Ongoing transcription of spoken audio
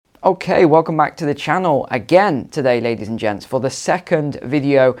Okay, welcome back to the channel again today, ladies and gents, for the second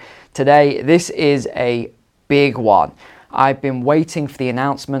video today. This is a big one. I've been waiting for the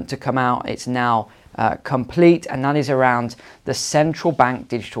announcement to come out. It's now complete, and that is around the central bank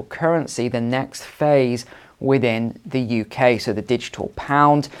digital currency, the next phase within the UK, so the digital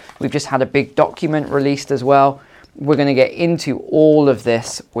pound. We've just had a big document released as well. We're going to get into all of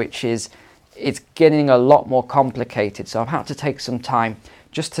this, which is, it's getting a lot more complicated. So I've had to take some time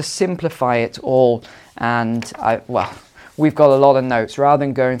just to simplify it all. And we've got a lot of notes. Rather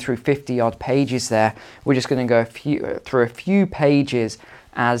than going through 50 odd pages there, we're just going to go through a few pages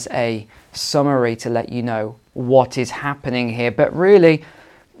as a summary to let you know what is happening here. But really,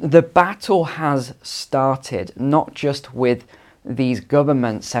 the battle has started, not just with these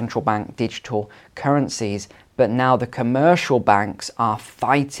government central bank digital currencies, but now the commercial banks are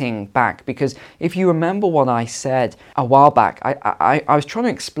fighting back. Because if you remember what I said a while back, I was trying to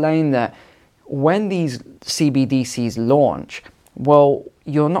explain that when these CBDCs launch, well,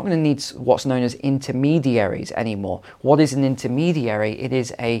 you're not going to need what's known as intermediaries anymore. What is an intermediary? It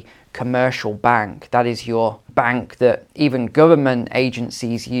is a commercial bank. That is your bank that even government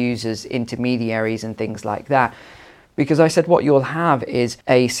agencies use as intermediaries and things like that. Because I said what you'll have is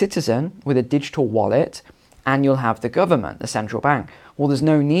a citizen with a digital wallet, and you'll have the government, the central bank. Well, there's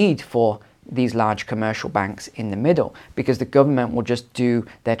no need for these large commercial banks in the middle, because the government will just do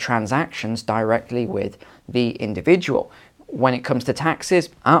their transactions directly with the individual. When it comes to taxes,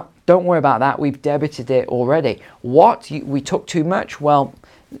 don't worry about that. We've debited it already. We took too much? Well,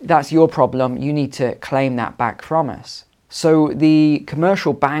 that's your problem. You need to claim that back from us. So the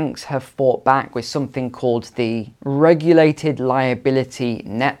commercial banks have fought back with something called the Regulated Liability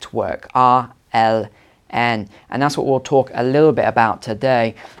Network, RLN. And that's what we'll talk a little bit about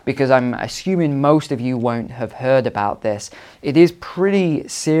today, because I'm assuming most of you won't have heard about this. It is pretty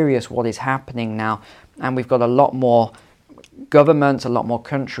serious what is happening now, and we've got a lot more governments, a lot more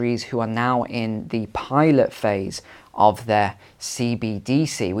countries who are now in the pilot phase of their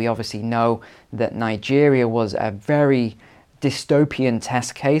CBDC. We obviously know that Nigeria was a very dystopian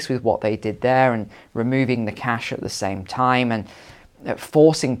test case with what they did there, and removing the cash at the same time, and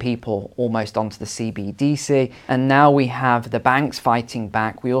forcing people almost onto the CBDC. And now we have the banks fighting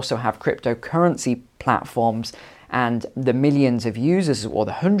back. We also have cryptocurrency platforms and the millions of users, or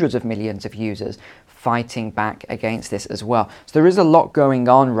the hundreds of millions of users, fighting back against this as well. So there is a lot going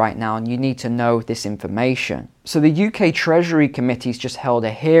on right now, and you need to know this information. So the UK Treasury Committee's just held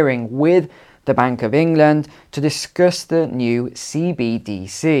a hearing with the Bank of England to discuss the new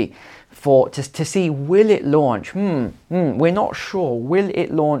CBDC. To see, will it launch? We're not sure. Will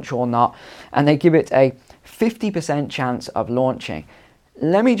it launch or not? And they give it a 50% chance of launching.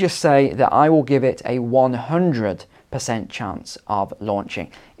 Let me just say that I will give it a 100% chance of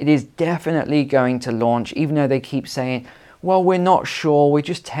launching. It is definitely going to launch, even though they keep saying, well, we're not sure, we're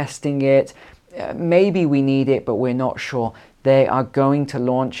just testing it. Maybe we need it, but we're not sure. They are going to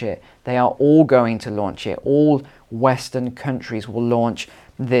launch it. They are all going to launch it. All Western countries will launch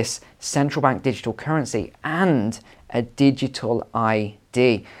this central bank digital currency and a digital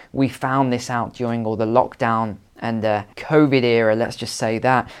ID. We found this out during all the lockdown and the COVID era, let's just say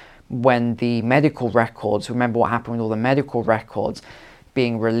that, when the medical records, remember what happened with all the medical records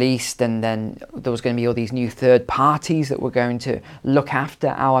being released, and then there was going to be all these new third parties that were going to look after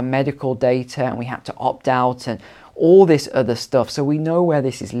our medical data, and we had to opt out and all this other stuff. So we know where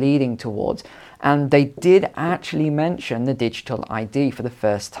this is leading towards. And they did actually mention the digital ID for the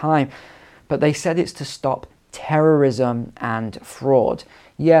first time, but they said it's to stop terrorism and fraud.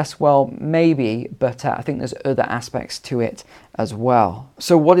 Yes, well, maybe, but I think there's other aspects to it as well.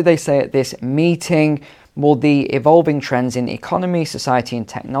 So what did they say at this meeting? Well, the evolving trends in economy, society, and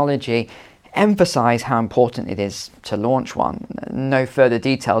technology emphasize how important it is to launch one. No further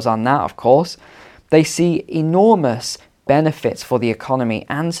details on that, of course. They see enormous benefits for the economy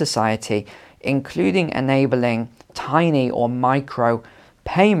and society, including enabling tiny or micro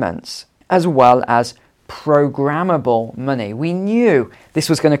payments, as well as programmable money. We knew this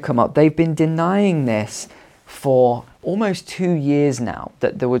was going to come up. They've been denying this for almost 2 years now,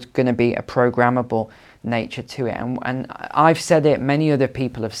 that there was going to be a programmable nature to it. And I've said it, many other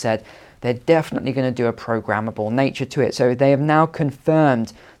people have said, they're definitely going to do a programmable nature to it. So they have now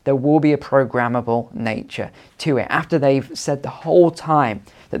confirmed there will be a programmable nature to it, after they've said the whole time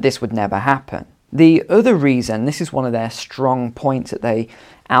that this would never happen. The other reason, this is one of their strong points that they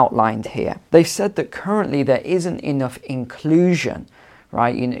outlined here. They said that currently there isn't enough inclusion,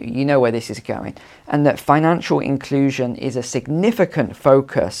 right? You know where this is going. And that financial inclusion is a significant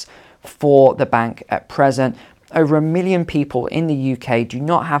focus for the bank at present. over 1 million people in the UK do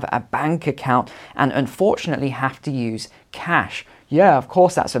not have a bank account and unfortunately have to use cash. Yeah, of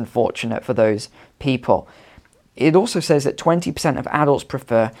course that's unfortunate for those people. It also says that 20% of adults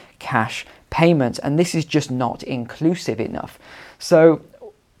prefer cash payments, and this is just not inclusive enough. So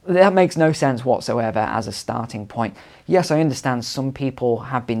that makes no sense whatsoever as a starting point. Yes, I understand some people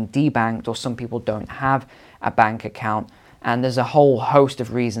have been debanked or some people don't have a bank account, and there's a whole host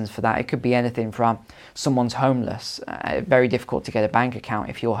of reasons for that. It could be anything from someone's homeless, very difficult to get a bank account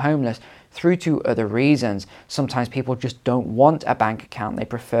if you're homeless, through to other reasons. Sometimes people just don't want a bank account. They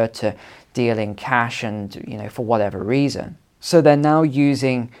prefer to deal in cash and, for whatever reason. So they're now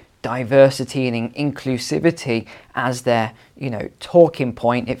using diversity and inclusivity as their, talking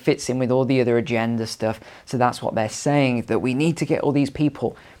point. It fits in with all the other agenda stuff. So that's what they're saying, that we need to get all these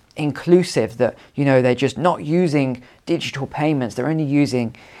people inclusive, that, they're just not using digital payments. They're only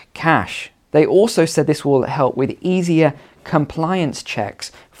using cash. They also said this will help with easier compliance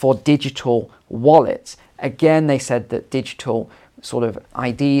checks for digital wallets. Again, they said that digital sort of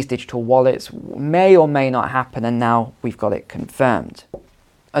IDs, digital wallets may or may not happen, and now we've got it confirmed.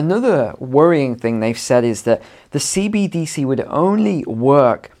 Another worrying thing they've said is that the CBDC would only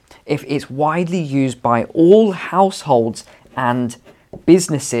work if it's widely used by all households and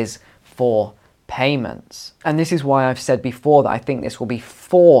businesses for payments. And this is why I've said before that I think this will be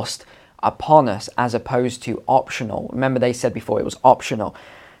forced upon us as opposed to optional. Remember, they said before it was optional.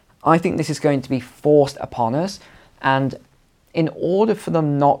 I think this is going to be forced upon us, and in order for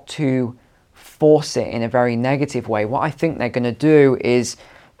them not to force it in a very negative way, what I think they're going to do is,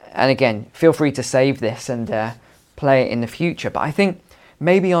 and again, feel free to save this and play it in the future, but I think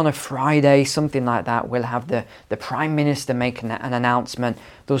maybe on a Friday, something like that, we'll have the Prime Minister make an announcement.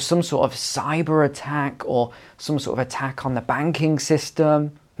 There was some sort of cyber attack or some sort of attack on the banking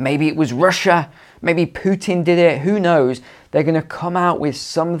system. Maybe it was Russia. Maybe Putin did it. Who knows? They're going to come out with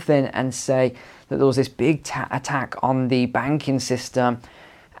something and say that there was this big attack on the banking system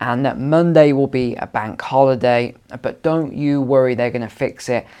and that Monday will be a bank holiday. But don't you worry, they're going to fix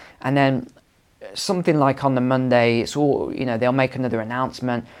it. And then something like on the Monday, it's all, they'll make another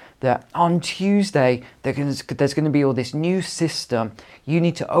announcement that on Tuesday, there's going to be all this new system. You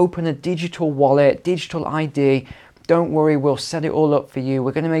need to open a digital wallet, digital ID. Don't worry, we'll set it all up for you.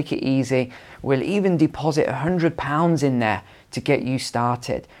 We're going to make it easy. We'll even deposit £100 in there to get you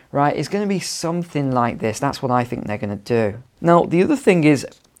started, right? It's going to be something like this. That's what I think they're going to do. Now, the other thing is,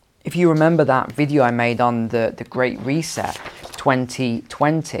 if you remember that video I made on the Great Reset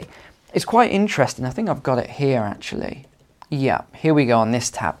 2020, it's quite interesting. I think I've got it here, actually. Yeah, here we go on this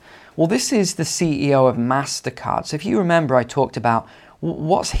tab. Well, this is the CEO of MasterCard. So if you remember, I talked about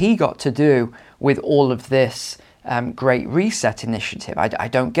what's he got to do with all of this Great Reset initiative. I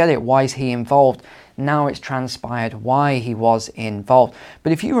don't get it. Why is he involved? Now it's transpired why he was involved.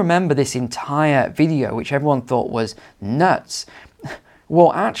 But if you remember this entire video, which everyone thought was nuts,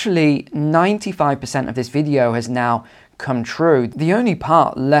 well, actually 95% of this video has now come true. The only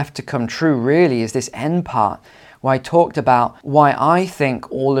part left to come true really is this end part, where I talked about why I think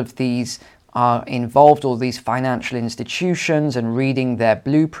all of these are involved, all these financial institutions, and reading their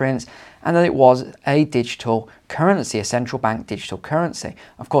blueprints, and that it was a digital currency, a central bank digital currency.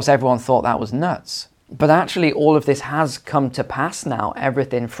 Of course, everyone thought that was nuts. But actually, all of this has come to pass now.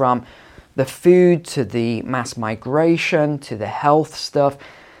 Everything from the food to the mass migration to the health stuff,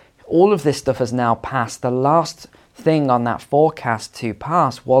 all of this stuff has now passed. The last thing on that forecast to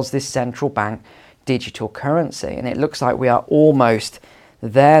pass was this central bank digital currency, and it looks like we are almost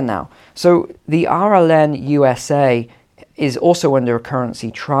there now. So the RLN USA is also under a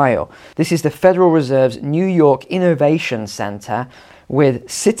currency trial. This is the Federal Reserve's New York Innovation Center, with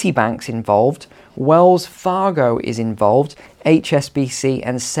Citibanks involved, Wells Fargo is involved, HSBC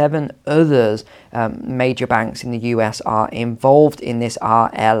and 7 others major banks in the US are involved in this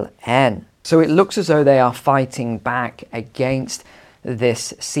RLN. So it looks as though they are fighting back against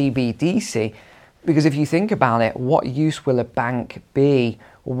this CBDC, because if you think about it, what use will a bank be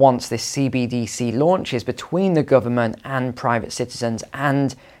once this CBDC launches between the government and private citizens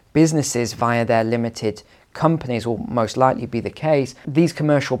and businesses via their limited companies? Will most likely be the case. These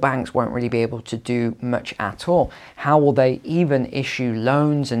commercial banks won't really be able to do much at all. How will they even issue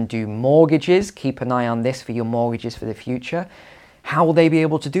loans and do mortgages? Keep an eye on this for your mortgages for the future. How will they be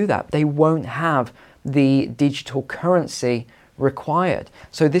able to do that? They won't have the digital currency required.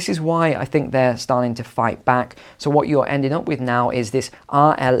 So this is why I think they're starting to fight back. So what you're ending up with now is this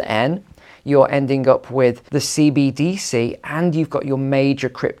RLN, you're ending up with the CBDC, and you've got your major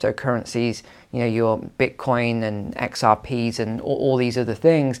cryptocurrencies, your Bitcoin and XRPs and all these other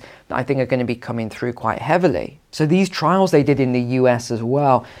things that I think are going to be coming through quite heavily. So these trials they did in the US as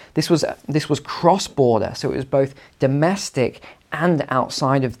well, this was cross-border, so it was both domestic and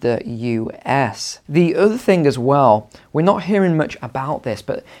outside of the US. The other thing as well, we're not hearing much about this,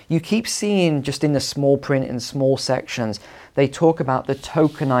 but you keep seeing just in the small print and small sections, they talk about the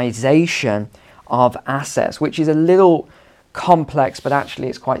tokenization of assets, which is a little complex, but actually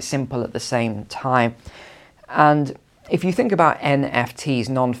it's quite simple at the same time. And if you think about NFTs,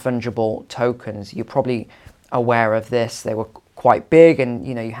 non-fungible tokens, you're probably aware of this. They were quite big, and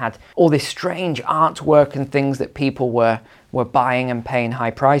you had all this strange artwork and things that people were buying and paying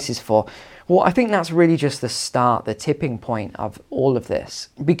high prices for. Well, I think that's really just the start, the tipping point of all of this,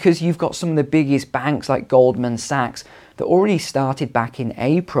 because you've got some of the biggest banks like Goldman Sachs that already started back in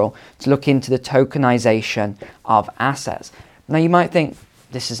April to look into the tokenization of assets. Now you might think,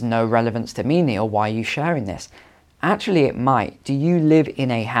 this has no relevance to me, Neil, why are you sharing this? Actually it might. Do you live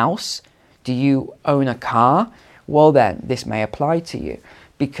in a house? Do you own a car? Well then, this may apply to you,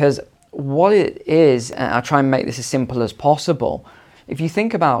 because what it is, and I'll try and make this as simple as possible, if you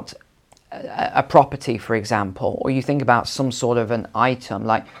think about a property, for example, or you think about some sort of an item,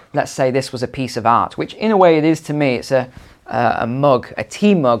 like let's say this was a piece of art, which in a way it is to me. It's a mug, a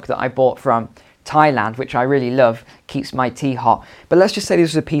tea mug that I bought from Thailand, which I really love, keeps my tea hot. But let's just say this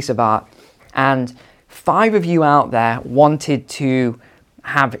was a piece of art, and 5 of you out there wanted to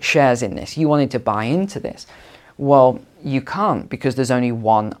have shares in this. You wanted to buy into this. Well, you can't, because there's only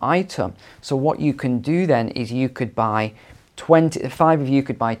one item. So what you can do then is you could buy 5 of you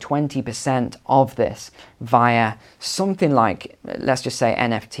could buy 20% of this via something like, let's just say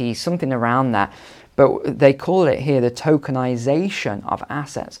NFT, something around that. But they call it here the tokenization of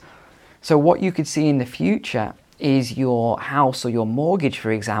assets. So what you could see in the future is your house or your mortgage,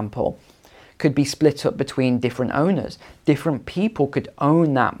 for example, could be split up between different owners. Different people could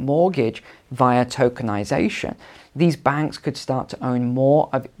own that mortgage via tokenization. These banks could start to own more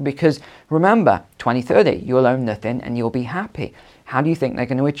of, because remember, 2030, you'll own nothing and you'll be happy. How do you think they're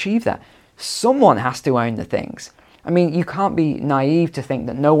going to achieve that? Someone has to own the things. I mean, you can't be naive to think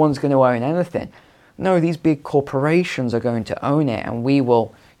that no one's going to own anything. No, these big corporations are going to own it, and we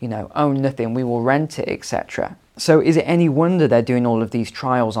will, own nothing. We will rent it, etc. So is it any wonder they're doing all of these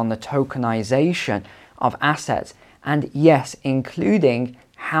trials on the tokenization of assets? And yes, including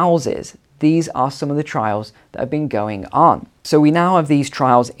houses. These are some of the trials that have been going on. So we now have these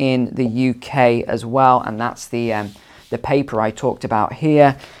trials in the UK as well, and that's the paper I talked about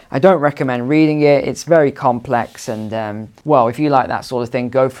here. I don't recommend reading it. It's very complex, and well, if you like that sort of thing,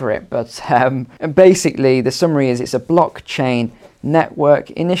 go for it. But basically, the summary is it's a blockchain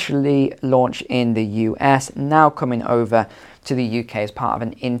network initially launched in the US, now coming over to the UK as part of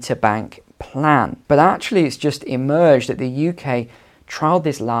an interbank plan. But actually, it's just emerged that the UK trialed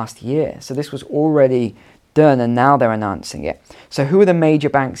this last year. So this was already done, and now they're announcing it. So who are the major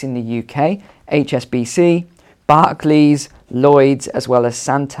banks in the UK? HSBC, Barclays, Lloyds, as well as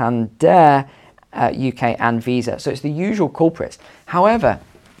Santander, UK, and Visa. So it's the usual culprits. However,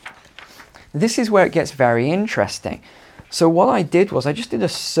 this is where it gets very interesting. So what I did was I just did a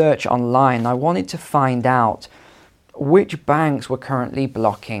search online. I wanted to find out which banks were currently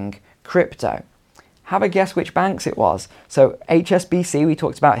blocking crypto. Have a guess which banks it was. So HSBC we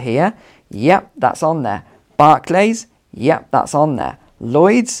talked about here. Yep, that's on there. Barclays. Yep, that's on there.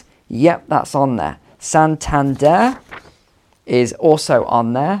 Lloyds. Yep, that's on there. Santander is also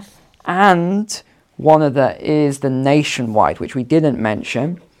on there. And one of the is the Nationwide, which we didn't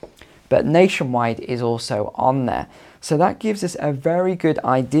mention. But Nationwide is also on there. So that gives us a very good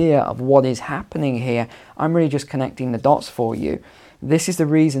idea of what is happening here. I'm really just connecting the dots for you. This is the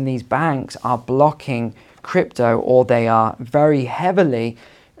reason these banks are blocking crypto, or they are very heavily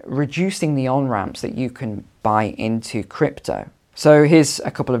reducing the on-ramps that you can buy into crypto. So here's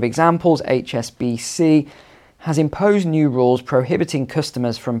a couple of examples. HSBC has imposed new rules prohibiting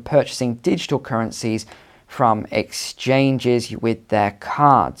customers from purchasing digital currencies from exchanges with their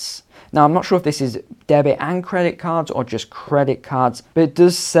cards. Now, I'm not sure if this is debit and credit cards or just credit cards, but it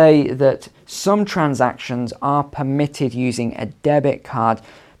does say that some transactions are permitted using a debit card,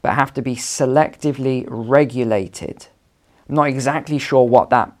 but have to be selectively regulated. I'm not exactly sure what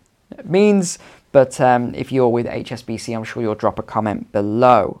that means, but if you're with HSBC, I'm sure you'll drop a comment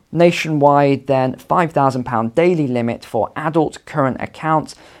below. Nationwide, then, £5,000 daily limit for adult current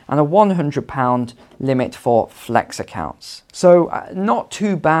accounts and a £100 limit for flex accounts. So not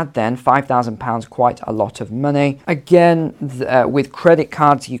too bad then, £5,000, quite a lot of money. Again, with credit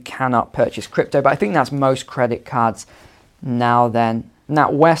cards, you cannot purchase crypto, but I think that's most credit cards now then.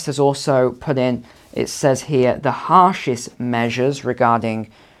 NatWest has also put in, it says here, the harshest measures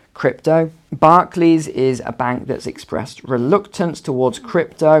regarding crypto. Barclays is a bank that's expressed reluctance towards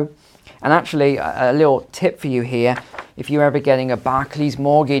crypto. And actually, a little tip for you here, if you're ever getting a Barclays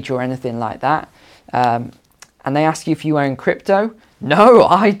mortgage or anything like that, and they ask you if you own crypto, no,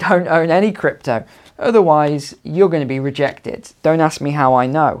 I don't own any crypto. Otherwise, you're going to be rejected. Don't ask me how I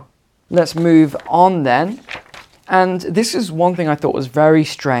know. Let's move on then. And this is one thing I thought was very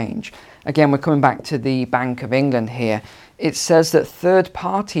strange. Again, we're coming back to the Bank of England here. It says that third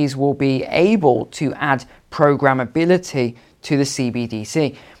parties will be able to add programmability to the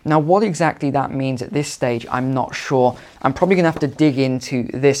CBDC. Now, what exactly that means at this stage, I'm not sure. I'm probably going to have to dig into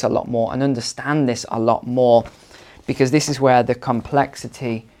this a lot more and understand this a lot more, because this is where the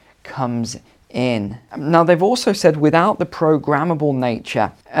complexity comes in. Now, they've also said without the programmable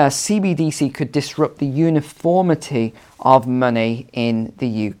nature, CBDC could disrupt the uniformity of money in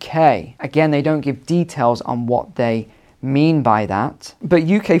the UK. Again, they don't give details on what they mean by that. But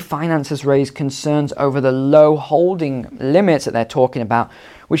UK finance has raised concerns over the low holding limits that they're talking about,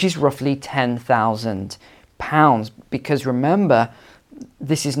 which is roughly £10,000. Because remember,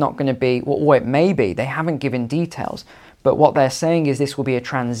 this is not going to be, or it may be, they haven't given details. But what they're saying is this will be a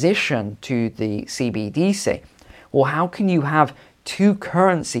transition to the CBDC. Well, how can you have two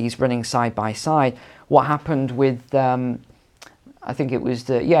currencies running side by side? What happened with, I think it was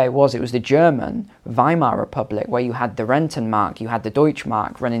the German Weimar Republic, where you had the Rentenmark, you had the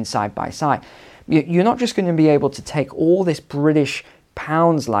Deutschmark running side by side. You're not just going to be able to take all this British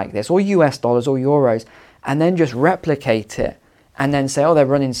pounds like this, or US dollars or euros, and then just replicate it and then say, oh, they're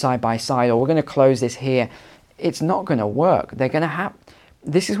running side by side, or we're going to close this here. It's not going to work. They're going to have.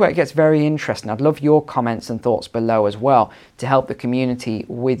 This is where it gets very interesting. I'd love your comments and thoughts below as well to help the community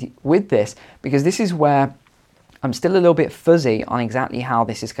with this, because this is where I'm still a little bit fuzzy on exactly how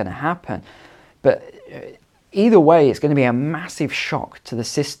this is going to happen. But either way, it's going to be a massive shock to the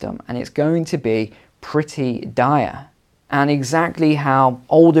system, and it's going to be pretty dire. And exactly how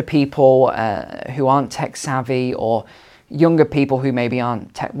older people who aren't tech savvy, or younger people who maybe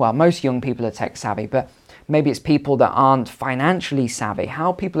aren't most young people are tech savvy, but maybe it's people that aren't financially savvy.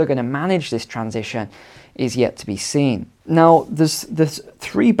 How people are going to manage this transition is yet to be seen. Now, there's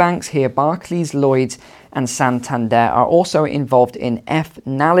three banks here, Barclays, Lloyds, and Santander, are also involved in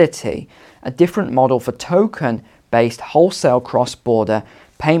Finality, a different model for token-based wholesale cross-border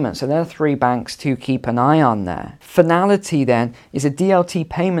payments. So there are three banks to keep an eye on there. Finality then is a DLT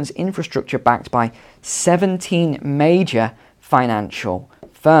payments infrastructure backed by 17 major financial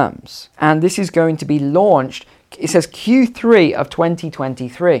firms. And this is going to be launched, it says Q3 of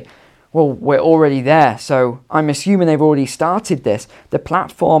 2023. Well, we're already there, so I'm assuming they've already started this. The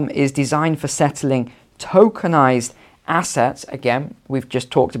platform is designed for settling tokenized assets. Again, we've just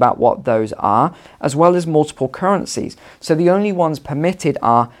talked about what those are, as well as multiple currencies. So the only ones permitted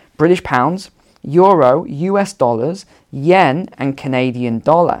are British pounds, euro, US dollars, yen, and Canadian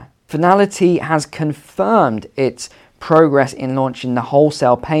dollar. Finality has confirmed its progress in launching the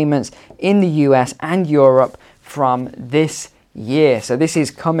wholesale payments in the US and Europe from this year. So this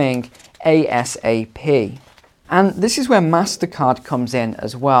is coming ASAP. And this is where MasterCard comes in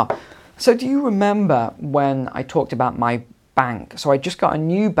as well. So do you remember when I talked about my bank? So I just got a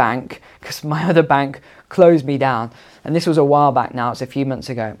new bank because my other bank closed me down. And this was a while back now, it's a few months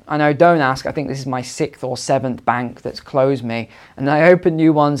ago. I know, don't ask, I think this is my 6th or 7th bank that's closed me. And I open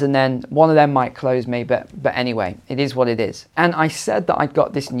new ones and then one of them might close me, but anyway, it is what it is. And I said that I'd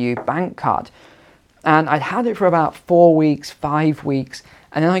got this new bank card. And I'd had it for about 4 weeks, 5 weeks.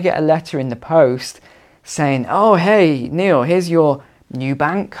 And then I get a letter in the post saying, oh, hey, Neil, here's your new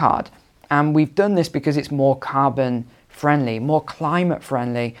bank card. And we've done this because it's more carbon friendly, more climate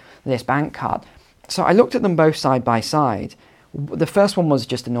friendly, this bank card. So I looked at them both side by side. The first one was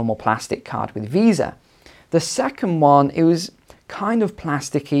just a normal plastic card with Visa. The second one, it was kind of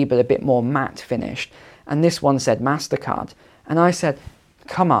plasticky, but a bit more matte finished. And this one said MasterCard. And I said,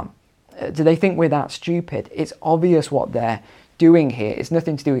 come on, do they think we're that stupid? It's obvious what they're doing here. It's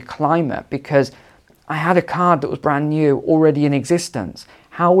nothing to do with climate, because I had a card that was brand new, already in existence.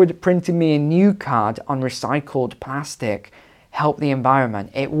 How would printing me a new card on recycled plastic help the environment?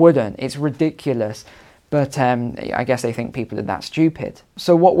 It wouldn't. It's ridiculous. But I guess they think people are that stupid.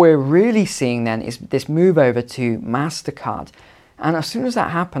 So what we're really seeing then is this move over to MasterCard. And as soon as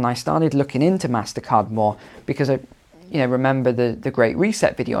that happened, I started looking into MasterCard more, because I remember the Great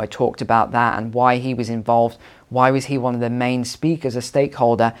Reset video. I talked about that and why he was involved. Why was he one of the main speakers, a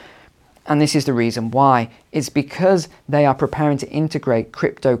stakeholder? And this is the reason why. It's because they are preparing to integrate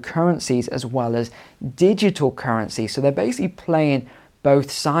cryptocurrencies as well as digital currency. So they're basically playing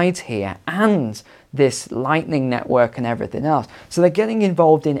both sides here and this Lightning Network and everything else. So they're getting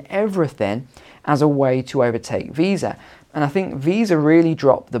involved in everything as a way to overtake Visa. And I think Visa really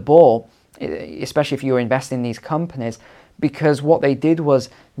dropped the ball, especially if you're investing in these companies, because what they did was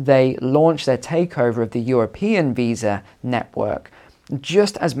they launched their takeover of the European Visa network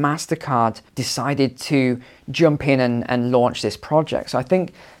just as MasterCard decided to jump in and launch this project. So I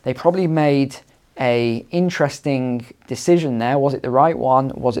think they probably made an interesting decision there. Was it the right one?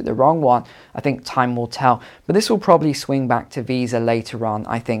 Was it the wrong one? I think time will tell. But this will probably swing back to Visa later on,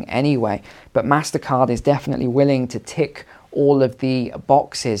 I think, anyway. But MasterCard is definitely willing to tick all of the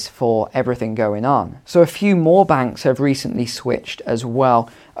boxes for everything going on. So a few more banks have recently switched as well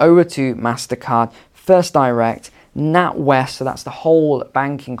over to MasterCard. First Direct, NatWest, so that's the whole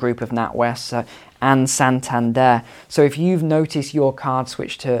banking group of NatWest, and Santander. So if you've noticed your card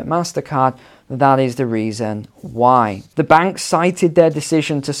switch to MasterCard, that is the reason why. The banks cited their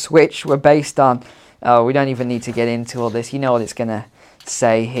decision to switch were based on, we don't even need to get into all this, you know what it's going to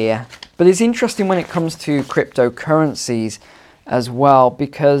say here. But it's interesting when it comes to cryptocurrencies as well,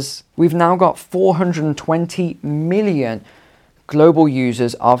 because we've now got 420 million global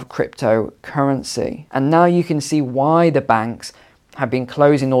users of cryptocurrency. And now you can see why the banks have been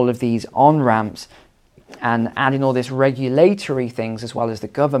closing all of these on-ramps and adding all this regulatory things as well as the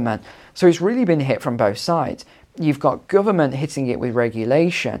government. So it's really been hit from both sides. You've got government hitting it with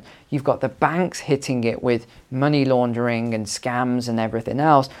regulation. You've got the banks hitting it with money laundering and scams and everything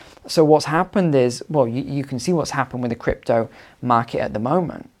else. So what's happened is, well, you can see what's happened with the crypto market at the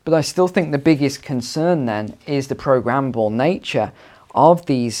moment. But I still think the biggest concern then is the programmable nature of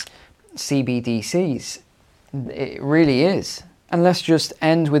these CBDCs. It really is. And let's just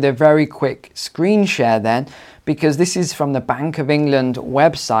end with a very quick screen share then, because this is from the Bank of England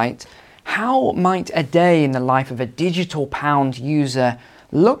website. How might a day in the life of a digital pound user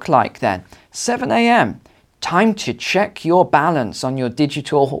look like then? 7 a.m. Time to check your balance on your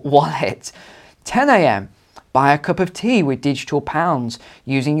digital wallet. 10 a.m. Buy a cup of tea with digital pounds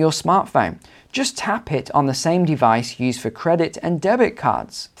using your smartphone. Just tap it on the same device used for credit and debit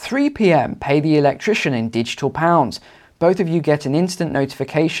cards. 3 p.m. Pay the electrician in digital pounds. Both of you get an instant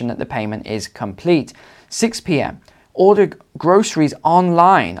notification that the payment is complete. 6 p.m. Order groceries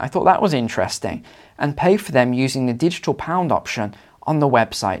online. I thought that was interesting. And pay for them using the digital pound option on the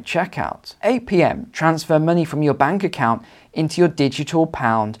website checkout. 8 p.m. Transfer money from your bank account into your digital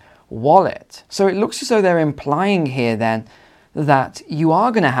pound wallet. So it looks as though they're implying here then that you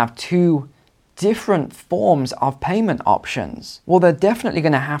are going to have two different forms of payment options. Well, they're definitely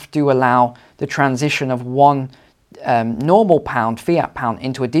going to have to allow the transition of one normal pound, fiat pound,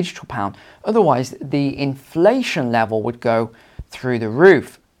 into a digital pound. Otherwise, the inflation level would go through the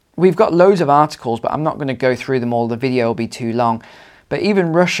roof. We've got loads of articles, but I'm not going to go through them all. The video will be too long. But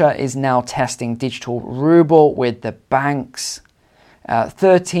even Russia is now testing digital ruble with the banks.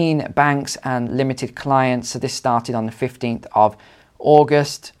 13 banks and limited clients. So this started on the 15th of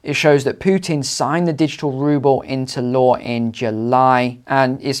August. It shows that Putin signed the digital ruble into law in July,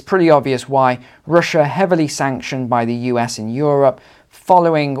 and it's pretty obvious why. Russia, heavily sanctioned by the US and Europe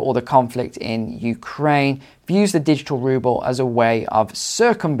following all the conflict in Ukraine, views the digital ruble as a way of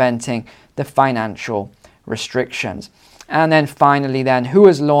circumventing the financial restrictions. And then finally then, who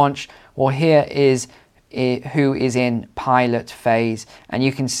has launched? Well, here is who is in pilot phase, and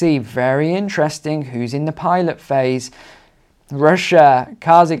you can see, very interesting, who's in the pilot phase. Russia,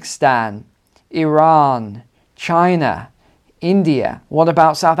 Kazakhstan, Iran, China, India. What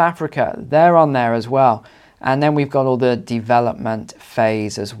about South Africa? They're on there as well. And then we've got all the development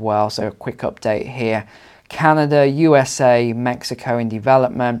phase as well. So a quick update here. Canada, USA, Mexico in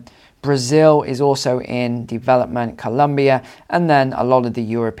development. Brazil is also in development, Colombia, and then a lot of the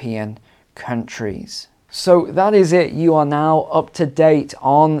European countries. So that is it. You are now up to date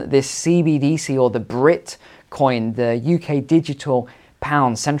on this CBDC, or the Brit coin, the UK digital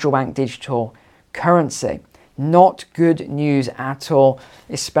pound, central bank digital currency. Not good news at all,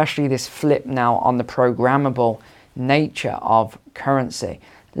 especially this flip now on the programmable nature of currency.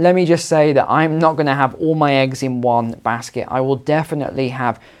 Let me just say that I'm not going to have all my eggs in one basket. I will definitely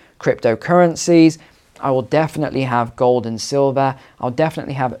have cryptocurrencies. I will definitely have gold and silver. I'll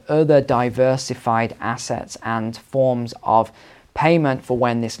definitely have other diversified assets and forms of payment for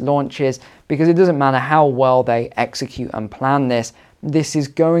when this launches, because it doesn't matter how well they execute and plan this. This is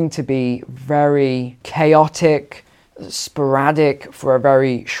going to be very chaotic, sporadic for a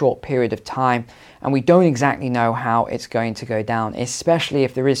very short period of time, and we don't exactly know how it's going to go down, especially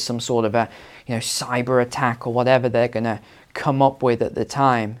if there is some sort of a cyber attack or whatever they're going to come up with at the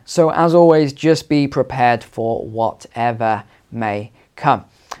time. So as always, just be prepared for whatever may come.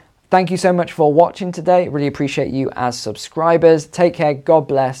 Thank you so much for watching today. Really appreciate you as subscribers. Take care. God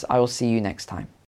bless. I will see you next time.